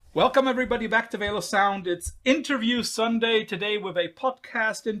Welcome everybody back to Veil of Sound. It's Interview Sunday today with a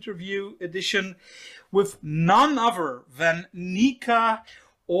podcast interview edition with none other than Nika,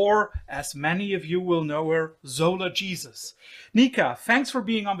 or as many of you will know her, Zola Jesus. Nika, thanks for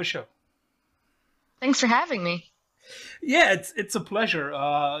being on the show. Thanks for having me. Yeah, it's a pleasure.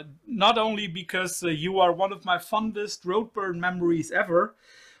 Not only because you are one of my fondest Roadburn memories ever,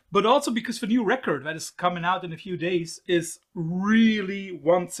 but also because the new record that is coming out in a few days is really,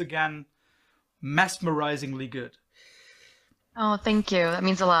 once again, mesmerizingly good. Oh, thank you. That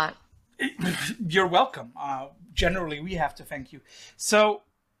means a lot. You're welcome. Generally, we have to thank you. So,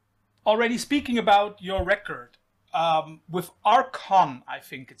 already speaking about your record, with Archon, I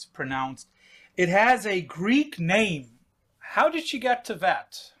think it's pronounced, it has a Greek name. How did you get to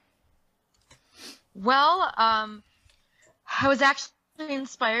that? Well, I was actually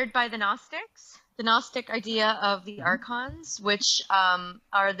inspired by the Gnostics, the Gnostic idea of the archons, which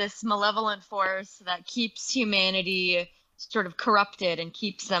are this malevolent force that keeps humanity sort of corrupted and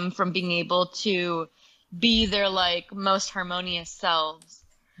keeps them from being able to be their most harmonious selves.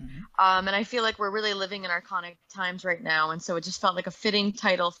 And I feel like we're really living in archonic times right now, and so it just felt like a fitting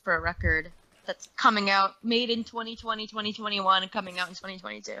title for a record that's coming out, made in 2020, 2021, and coming out in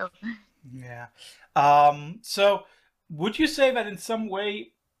 2022. Yeah. So, would you say that in some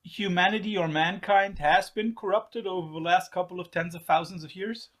way humanity or mankind has been corrupted over the last couple of tens of thousands of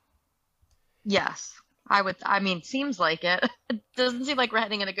years? Yes, I mean, seems like it. It doesn't seem like we're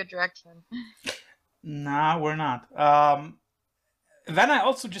heading in a good direction. Nah, we're not. Then I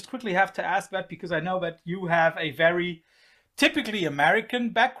also just quickly have to ask that because I know that you have a very typically American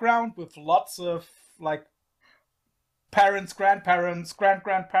background with lots of parents, grandparents,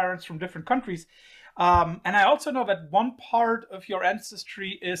 grandparents from different countries. And I also know that one part of your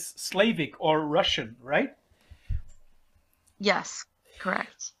ancestry is Slavic or Russian, right? Yes,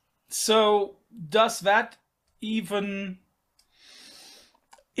 correct. So does that even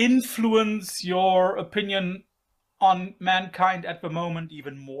influence your opinion on mankind at the moment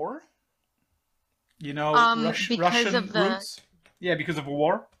even more? You know, Because Russian of the roots? Yeah, because of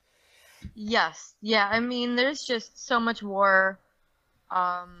war? yes, yeah. I mean, there's just so much war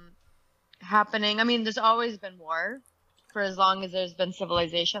um happening. I mean, there's always been war. For as long as there's been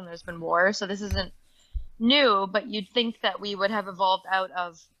civilization, there's been war. So this isn't new, but you'd think that we would have evolved out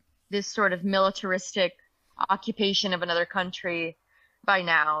of this sort of militaristic occupation of another country by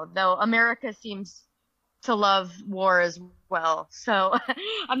now, though America seems to love war as well. So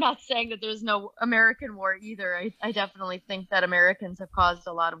I'm not saying that there's no American war either. I definitely think that Americans have caused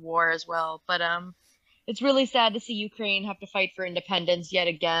a lot of war as well. But it's really sad to see Ukraine have to fight for independence yet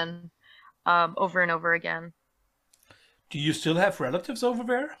again, over and over again. Do you still have relatives over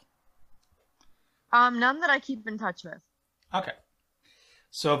there? None that I keep in touch with. Okay.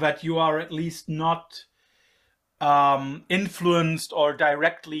 So that you are at least not influenced or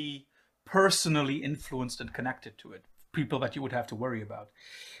directly personally influenced and connected to it, people that you would have to worry about.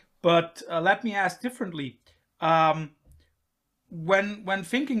 But let me ask differently. When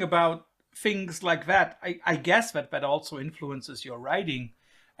thinking about things like that, I guess that also influences your writing.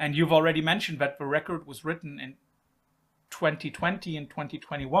 And you've already mentioned that the record was written in 2020 and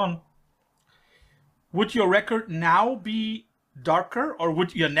 2021. Would your record now be darker, or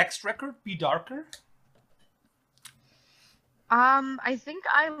would your next record be darker? I think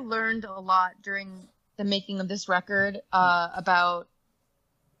I learned a lot during the making of this record, about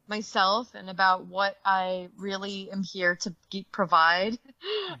myself and about what I really am here to provide,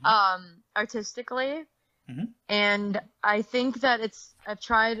 Mm-hmm. artistically. Mm-hmm. And I think that I've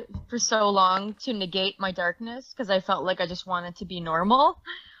tried for so long to negate my darkness because I felt like I just wanted to be normal.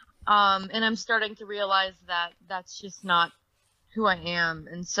 And I'm starting to realize that that's just not who I am.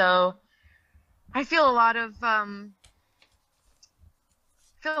 And so I feel a lot of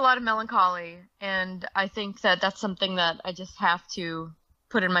melancholy, and I think that that's something that I just have to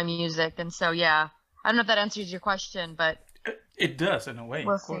put in my music. And so, yeah, I don't know if that answers your question, but It does in a way,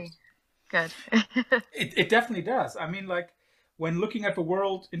 we'll of see. course. Good. It definitely does. I mean, when looking at the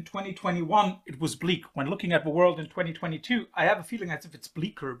world in 2021, it was bleak. When looking at the world in 2022, I have a feeling as if it's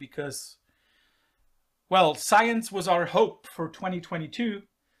bleaker because, well, science was our hope for 2022,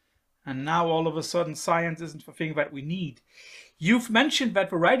 and now all of a sudden science isn't the thing that we need. You've mentioned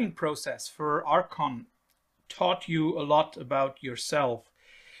that the writing process for Archon taught you a lot about yourself.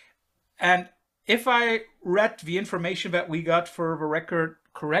 And if I read the information that we got for the record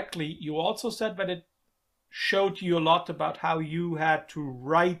correctly, you also said that it showed you a lot about how you had to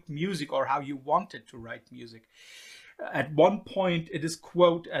write music or how you wanted to write music. At one point, it is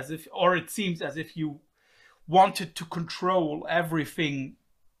quote as if, or it seems as if you wanted to control everything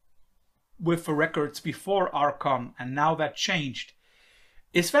with the records before Archon, and now that changed.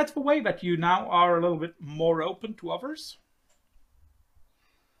 Is that the way that you now are a little bit more open to others?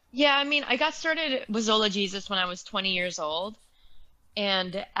 Yeah, I mean, I got started with Zola Jesus when I was 20 years old.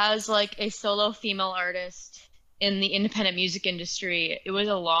 And as like a solo female artist in the independent music industry, it was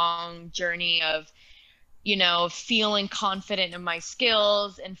a long journey of, feeling confident in my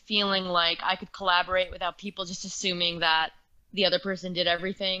skills and feeling like I could collaborate without people just assuming that the other person did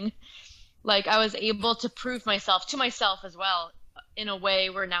everything. Like I was able to prove myself to myself as well in a way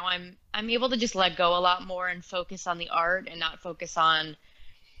where now I'm able to just let go a lot more and focus on the art and not focus on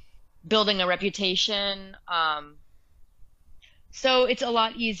building a reputation. So it's a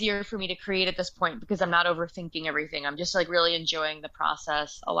lot easier for me to create at this point because I'm not overthinking everything. I'm just like really enjoying the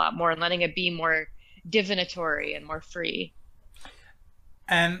process a lot more and letting it be more divinatory and more free.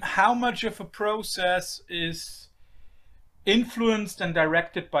 And how much of a process is influenced and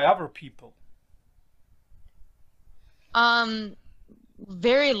directed by other people?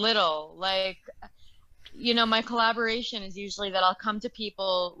 Very little. Like, my collaboration is usually that I'll come to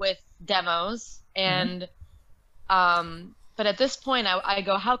people with demos Mm-hmm. and but at this point I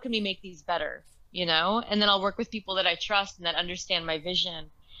go, how can we make these better? And then I'll work with people that I trust and that understand my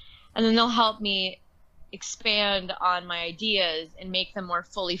vision. And then they'll help me expand on my ideas and make them more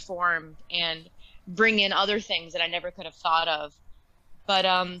fully formed and bring in other things that I never could have thought of. But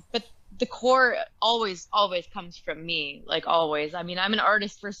the core always comes from me, like always. I mean, I'm an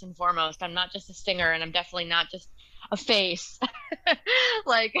artist first and foremost. I'm not just a singer, and I'm definitely not just a face.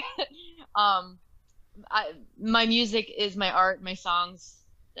 Like, um, my music is my art, my songs.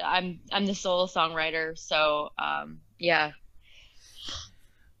 I'm the solo songwriter, so yeah.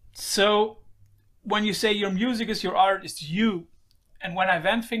 So when you say your music is your art, it's you. And when I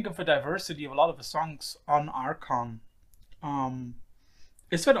then think of the diversity of a lot of the songs on Archon, um,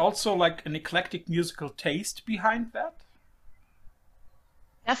 is that also like an eclectic musical taste behind that?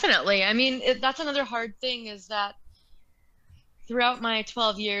 Definitely. I mean, that's another hard thing is that throughout my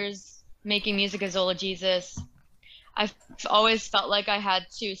 12 years making music as Zola Jesus, I've always felt like I had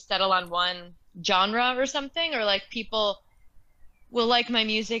to settle on one genre or something, or like people will like my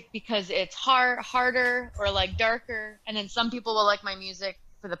music because it's harder or like darker, and then some people will like my music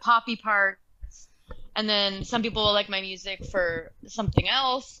for the poppy parts, and then some people will like my music for something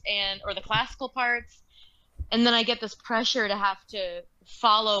else and or the classical parts, and then I get this pressure to have to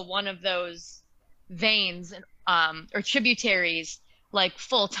follow one of those veins or tributaries like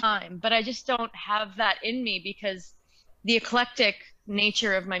full time, but I just don't have that in me because the eclectic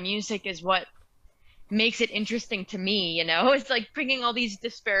nature of my music is what makes it interesting to me, It's like bringing all these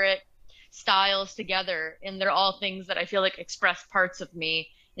disparate styles together, and they're all things that I feel like express parts of me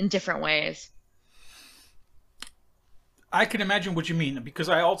in different ways. I can imagine what you mean because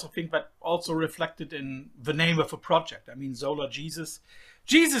I also think that also reflected in the name of a project. I mean, Zola Jesus.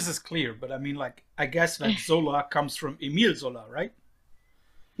 Jesus is clear, but I mean, like, I guess that Zola comes from Emile Zola, right?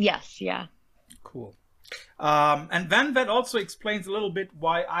 Yes, yeah. Cool. And then that also explains a little bit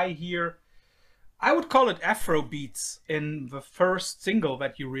why I hear, I would call it Afro beats in the first single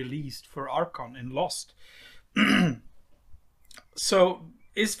that you released for Archon in Lost. So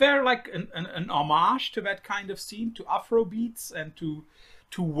is there like an homage to that kind of scene, to Afro beats and to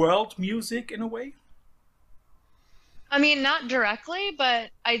world music in a way? I mean, not directly,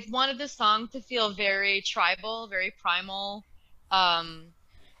 but I wanted the song to feel very tribal, very primal. Um,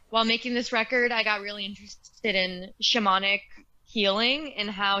 while making this record, I got really interested in shamanic healing and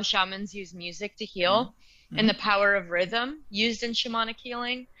how shamans use music to heal and Mm-hmm. the power of rhythm used in shamanic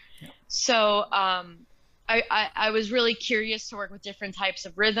healing. Yeah. So I was really curious to work with different types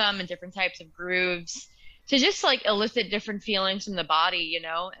of rhythm and different types of grooves to just like elicit different feelings from the body,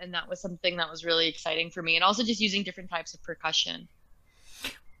 and that was something that was really exciting for me. And also just using different types of percussion.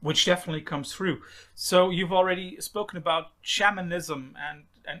 Which definitely comes through. So you've already spoken about shamanism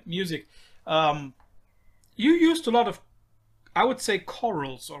and music. You used a lot of, I would say,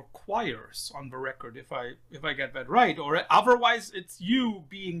 chorals or choirs on the record, if I get that right, or otherwise it's you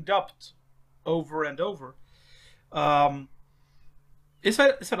being dubbed over and over. Um, is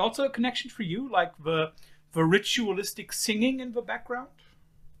that also a connection for you, like the ritualistic singing in the background?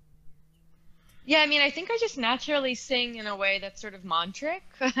 Yeah, I mean, I think I just naturally sing in a way that's sort of mantric,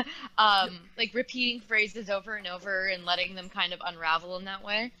 like repeating phrases over and over and letting them kind of unravel in that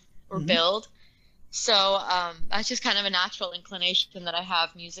way or Hmm. build. So that's just kind of a natural inclination that I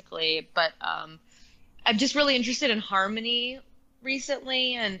have musically. But I'm just really interested in harmony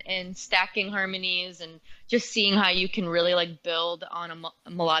recently and stacking harmonies and just seeing how you can really like build on a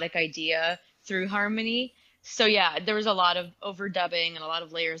melodic idea through harmony. So yeah, there was a lot of overdubbing and a lot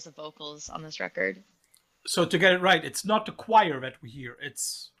of layers of vocals on this record. So to get it right, it's not the choir that we hear;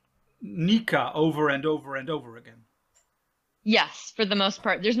 it's Nika over and over and over again. Yes, for the most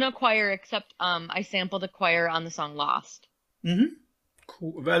part. There's no choir except I sampled a choir on the song Lost. Mm-hmm.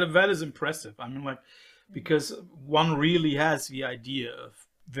 Cool. That is impressive. I mean, like, because one really has the idea of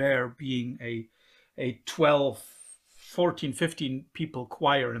there being a 12, 14, 15 people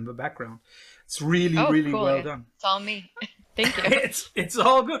choir in the background. It's really, Oh, really cool. well done. It's all me. Thank you. It's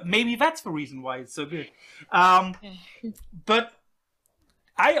all good. Maybe that's the reason why it's so good. Um, but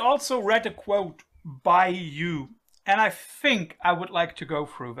I also read a quote by you, and I think I would like to go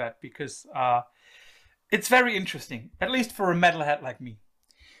through that because it's very interesting, at least for a metalhead like me.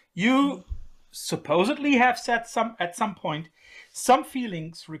 You supposedly have said at some point, some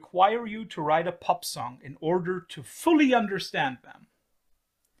feelings require you to write a pop song in order to fully understand them.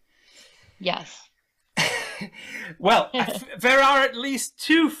 Yes. Well, there are at least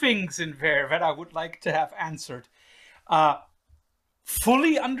two things in there that I would like to have answered.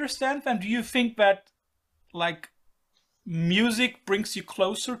 Fully understand them? Do you think that, like, music brings you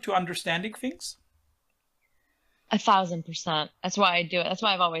closer to understanding things? 1,000%. That's why I do it. That's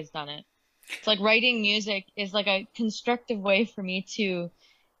why I've always done it. It's like writing music is like a constructive way for me to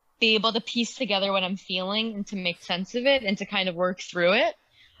be able to piece together what I'm feeling and to make sense of it and to kind of work through it.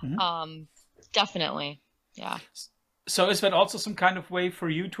 Mm-hmm. Definitely. Yeah. So is that also some kind of way for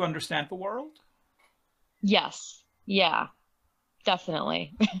you to understand the world? Yes. Yeah.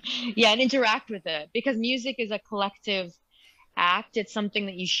 Definitely. Yeah, and interact with it because music is a collective act. It's something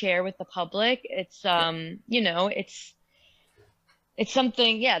that you share with the public. It's you know, it's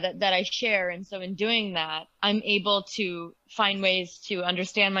something, yeah, that I share. And so in doing that, I'm able to find ways to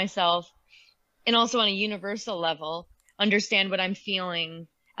understand myself and also on a universal level, understand what I'm feeling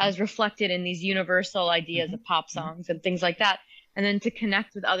as reflected in these universal ideas of pop songs and things like that. And then to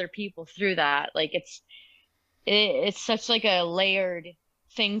connect with other people through that. Like it's such like a layered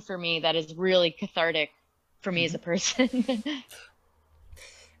thing for me that is really cathartic for me as a person.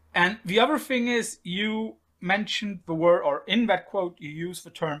 And the other thing is you mentioned the word, or in that quote, you use the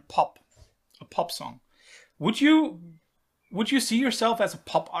term pop, a pop song. Would you see yourself as a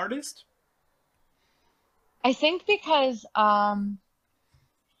pop artist? I think because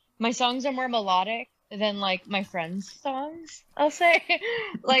my songs are more melodic than like my friends' songs, I'll say.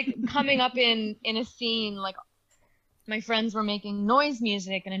 Like coming up in a scene, like my friends were making noise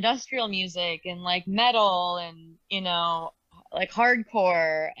music and industrial music and like metal and, you know, like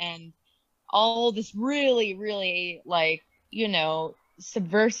hardcore and all this really, really like, you know,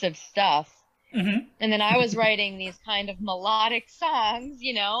 subversive stuff. Mm-hmm. And then I was writing these kind of melodic songs,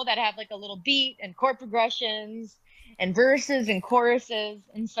 you know, that have like a little beat and chord progressions and verses and choruses.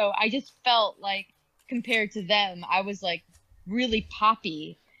 And so I just felt like compared to them, I was like really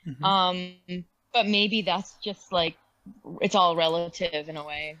poppy. Mm-hmm. But maybe that's just like, it's all relative in a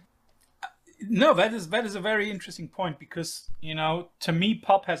way. No, that is a very interesting point because, you know, to me,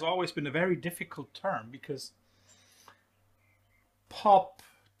 pop has always been a very difficult term because pop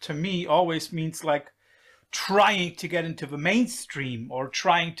to me always means like trying to get into the mainstream or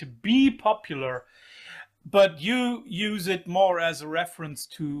trying to be popular, but you use it more as a reference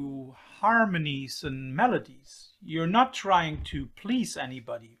to harmonies and melodies. You're not trying to please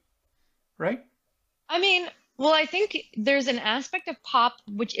anybody, right? I mean, well, I think there's an aspect of pop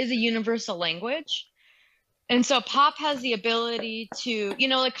which is a universal language. And so pop has the ability to, you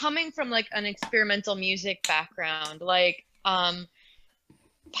know, like coming from like an experimental music background, like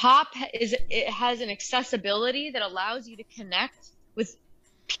it has an accessibility that allows you to connect with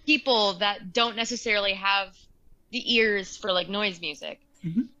people that don't necessarily have the ears for like noise music.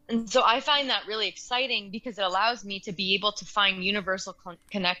 Mm-hmm. And so I find that really exciting because it allows me to be able to find universal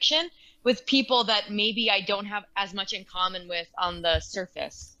connection with people that maybe I don't have as much in common with on the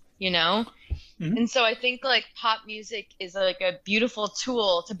surface, you know? Mm-hmm. And so I think like pop music is like a beautiful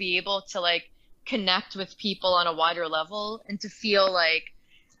tool to be able to like connect with people on a wider level and to feel like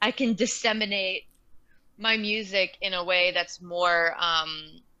I can disseminate my music in a way that's more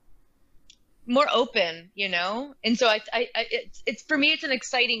open, you know? And so it's for me, it's an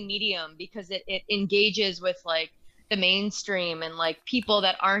exciting medium because it engages with like the mainstream and like people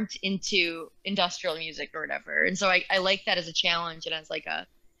that aren't into industrial music or whatever. And so I like that as a challenge and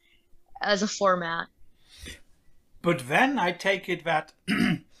as a format. But then I take it that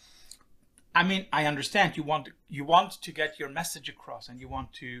I mean, I understand you want to get your message across and you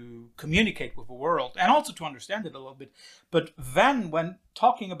want to communicate with the world and also to understand it a little bit. But then when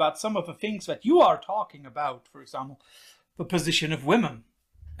talking about some of the things that you are talking about, for example, the position of women,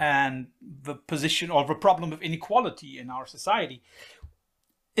 and the position or the problem of inequality in our society.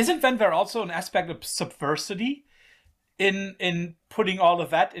 Isn't then there also an aspect of subversity in putting all of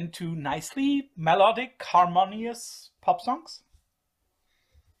that into nicely melodic, harmonious pop songs?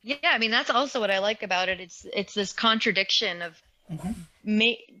 Yeah, I mean that's also what I like about it. It's this contradiction of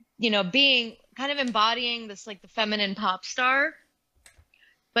ma being kind of embodying this like the feminine pop star,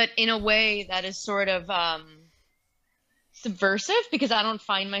 but in a way that is sort of subversive because I don't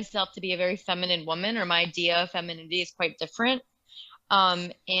find myself to be a very feminine woman, or my idea of femininity is quite different.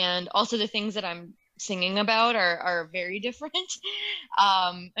 And also the things that I'm singing about are very different,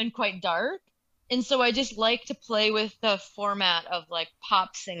 and quite dark. And so I just like to play with the format of like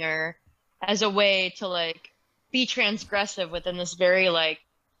pop singer as a way to like be transgressive within this very like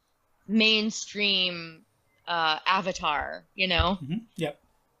mainstream avatar, you know? Yep.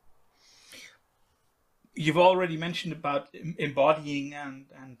 You've already mentioned about embodying and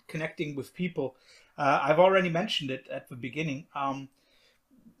connecting with people. I've already mentioned it at the beginning.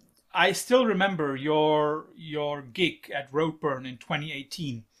 I still remember your gig at Roadburn in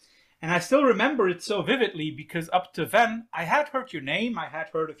 2018. And I still remember it so vividly because up to then I had heard your name, I had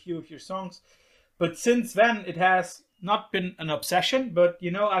heard a few of your songs, but since then it has not been an obsession. But you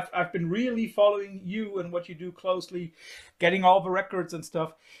know, I've been really following you and what you do closely, getting all the records and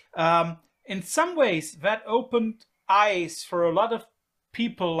stuff. In some ways, that opened eyes for a lot of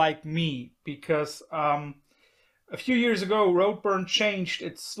people like me because a few years ago, Roadburn changed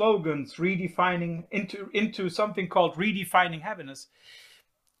its slogans, redefining into something called Redefining Happiness.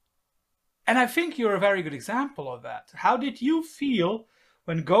 And I think you're a very good example of that. How did you feel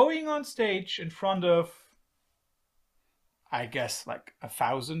when going on stage in front of, I guess, like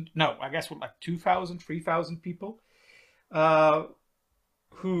 1,000? No, I guess like 2,000, 3,000 people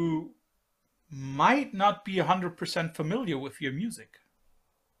who might not be 100% familiar with your music?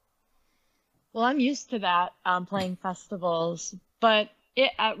 Well, I'm used to that, playing festivals, but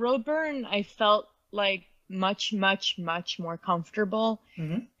at Roadburn, I felt like much, much, much more comfortable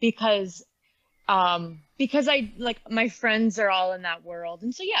because I like my friends are all in that world,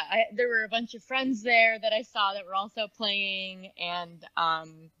 and so yeah, there were a bunch of friends there that I saw that were also playing, and I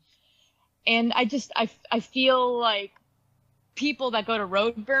feel like people that go to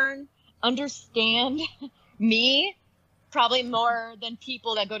Roadburn understand me probably more than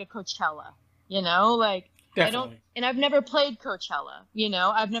people that go to Coachella. You know, like Definitely. and I've never played Coachella, you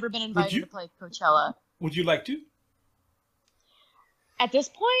know, I've never been invited to play Coachella. Would you like to? At this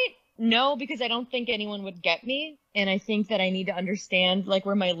point, no, because I don't think anyone would get me. And I think that I need to understand like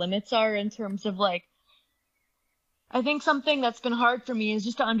where my limits are in terms of like, I think something that's been hard for me is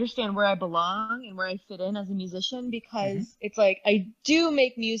just to understand where I belong and where I fit in as a musician, because it's like I do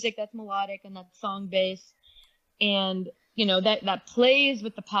make music that's melodic and that's song based, and you know that plays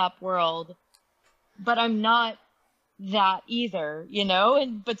with the pop world, but I'm not that either, you know,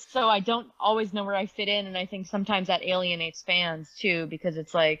 but so I don't always know where I fit in, and I think sometimes that alienates fans too, because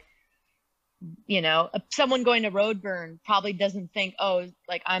it's like, you know, someone going to Roadburn probably doesn't think, oh,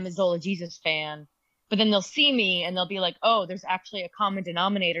 like I'm a Zola Jesus fan, but then they'll see me and they'll be like, oh, there's actually a common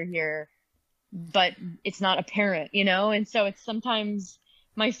denominator here, but it's not apparent, you know. And so it's sometimes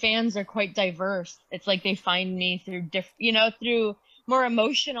my fans are quite diverse. It's like they find me through through more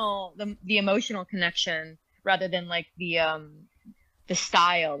emotional, the emotional connection rather than like the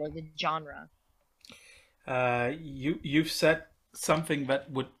style or the genre. You've said something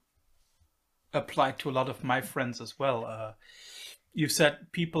that would apply to a lot of my friends as well. You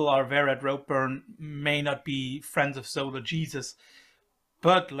said people are there at Roadburn may not be friends of Zola Jesus,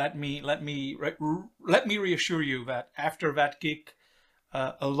 but let me reassure you that after that gig,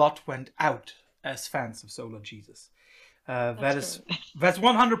 a lot went out as fans of Zola Jesus. That's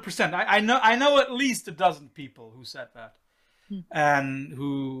 100%. I know at least a dozen people who said that, and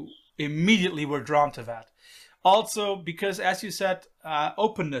who immediately were drawn to that. Also, because as you said,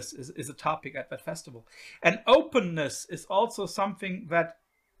 openness is a topic at that festival, and openness is also something that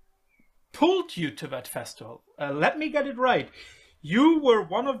pulled you to that festival. Let me get it right. You were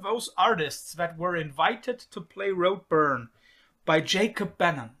one of those artists that were invited to play Roadburn by Jacob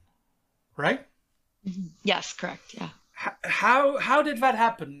Bannon, right? Yes, correct. Yeah. How did that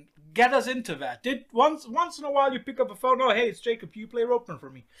happen? Get us into that. Did once in a while you pick up a phone? Oh, hey, it's Jacob. You play Roadburn for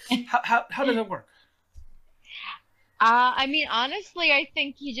me. How did that work? I mean, honestly, I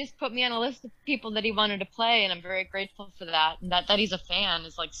think he just put me on a list of people that he wanted to play, and I'm very grateful for that. And that he's a fan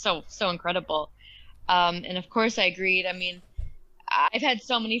is like so incredible. And of course, I agreed. I mean, I've had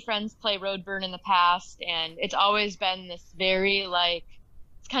so many friends play Roadburn in the past, and it's always been this very like,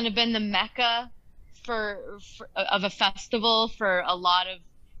 it's kind of been the mecca for of a festival for a lot of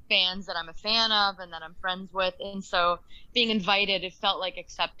bands that I'm a fan of and that I'm friends with. And so being invited, it felt like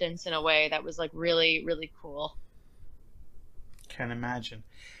acceptance in a way that was like really, really cool. Can imagine.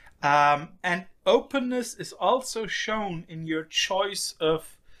 And openness is also shown in your choice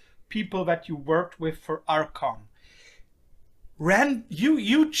of people that you worked with for Archon.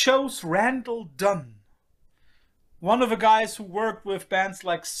 You chose Randall Dunn, one of the guys who worked with bands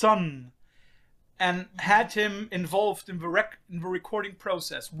like Sun, and had him involved in the recording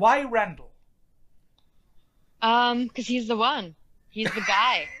process. Why Randall? Because he's the one. He's the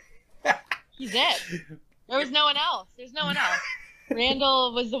guy. He's it. There was no one else. There's no one else.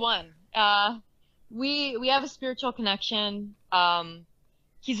 Randall was the one. We have a spiritual connection.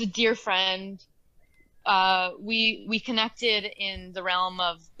 He's a dear friend. We connected in the realm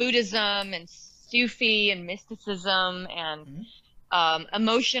of Buddhism and Sufi and mysticism and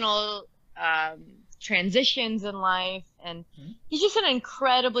emotional transitions in life. And he's just an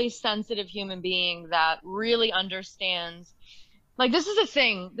incredibly sensitive human being that really understands. Like, this is a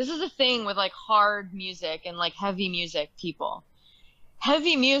thing with like hard music and like heavy music people.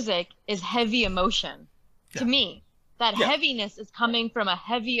 Heavy music is heavy emotion to me. That heaviness is coming from a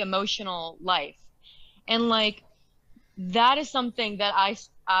heavy emotional life. And like, that is something that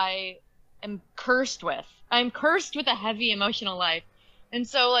I am cursed with. I'm cursed with a heavy emotional life. And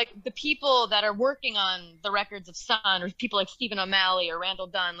so like the people that are working on the records of Sun, or people like Stephen O'Malley or Randall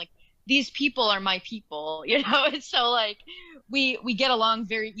Dunn, like these people are my people, you know? And so like we get along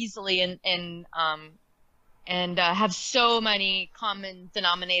very easily and have so many common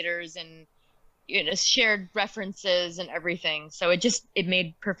denominators and, you know, shared references and everything. So it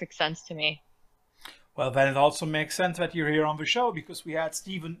made perfect sense to me. Well, then it also makes sense that you're here on the show, because we had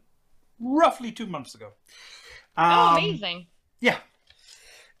Stephen roughly 2 months ago. Oh, amazing. Yeah.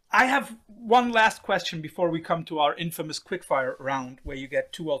 I have one last question before we come to our infamous quickfire round, where you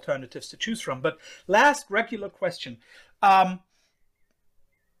get 2 alternatives to choose from. But last regular question.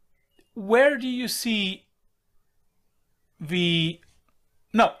 Where do you see the...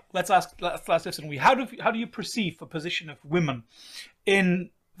 No, let's ask this. How do you perceive the position of women in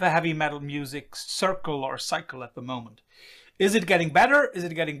the heavy metal music circle or cycle at the moment? Is it getting better? Is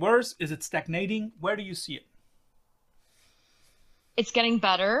it getting worse? Is it stagnating? Where do you see it? It's getting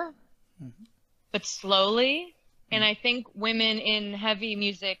better, but slowly. And I think women in heavy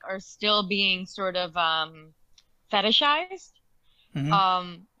music are still being sort of fetishized.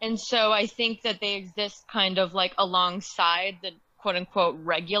 And so I think that they exist kind of like alongside the quote unquote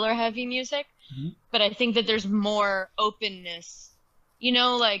regular heavy music. But I think that there's more openness, you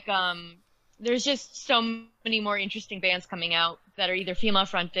know, like there's just so many more interesting bands coming out that are either female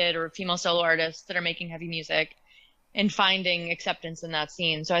fronted or female solo artists that are making heavy music and finding acceptance in that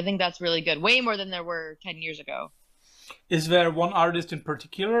scene. So I think that's really good. Way more than there were 10 years ago. Is there one artist in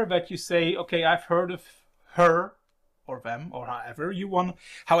particular that you say, okay, I've heard of her or them, or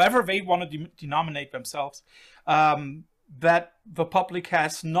however they want to denominate themselves, that the public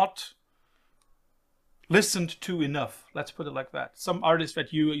has not listened to enough? Let's put it like that. Some artist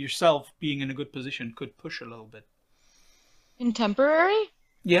that you yourself, being in a good position, could push a little bit. Contemporary?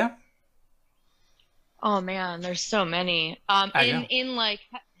 Yeah. Oh man, there's so many. In like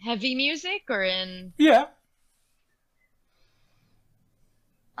heavy music or in... Yeah.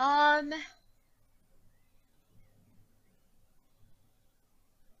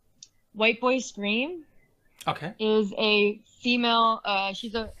 White Boy Scream. Okay. Is a female.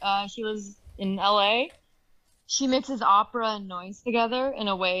 She lives in LA. She mixes opera and noise together in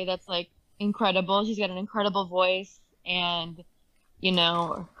a way that's like incredible. She's got an incredible voice, and you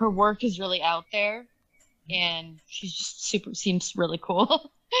know, her work is really out there, and she's just seems really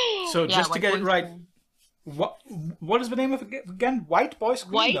cool. So yeah, just to get it right, what is the name of it again? White Boy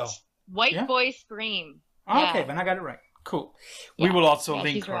Scream? White Boy Scream. Oh, okay, then I got it right. Cool. We will also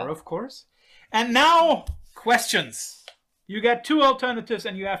link her, of course. And now, questions. You get 2 alternatives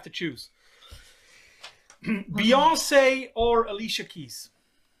and you have to choose. Beyonce or Alicia Keys?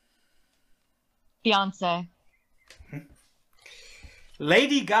 Beyonce.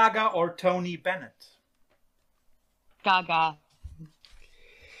 Lady Gaga or Tony Bennett? Gaga.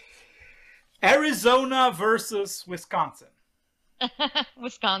 Arizona versus Wisconsin?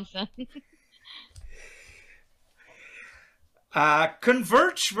 Wisconsin.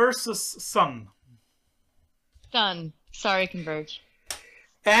 Converge versus Sun? Sun. Sorry, Converge.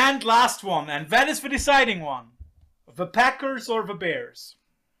 And last one, and that is the deciding one. The Packers or the Bears?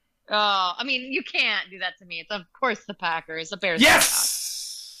 Oh, I mean, you can't do that to me. It's of course the Packers. The Bears.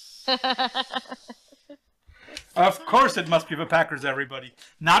 Yes! Of course it must be the Packers, everybody.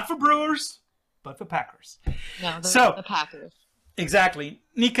 Not the Brewers, but the Packers. No, the Packers. Exactly.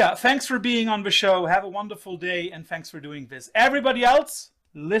 Nika, thanks for being on the show. Have a wonderful day, and thanks for doing this. Everybody else,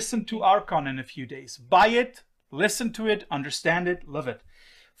 listen to Archon in a few days. Buy it, listen to it, understand it, love it.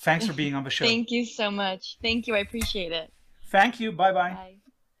 Thanks for being on the show. Thank you so much. Thank you. I appreciate it. Thank you. Bye-bye. Bye.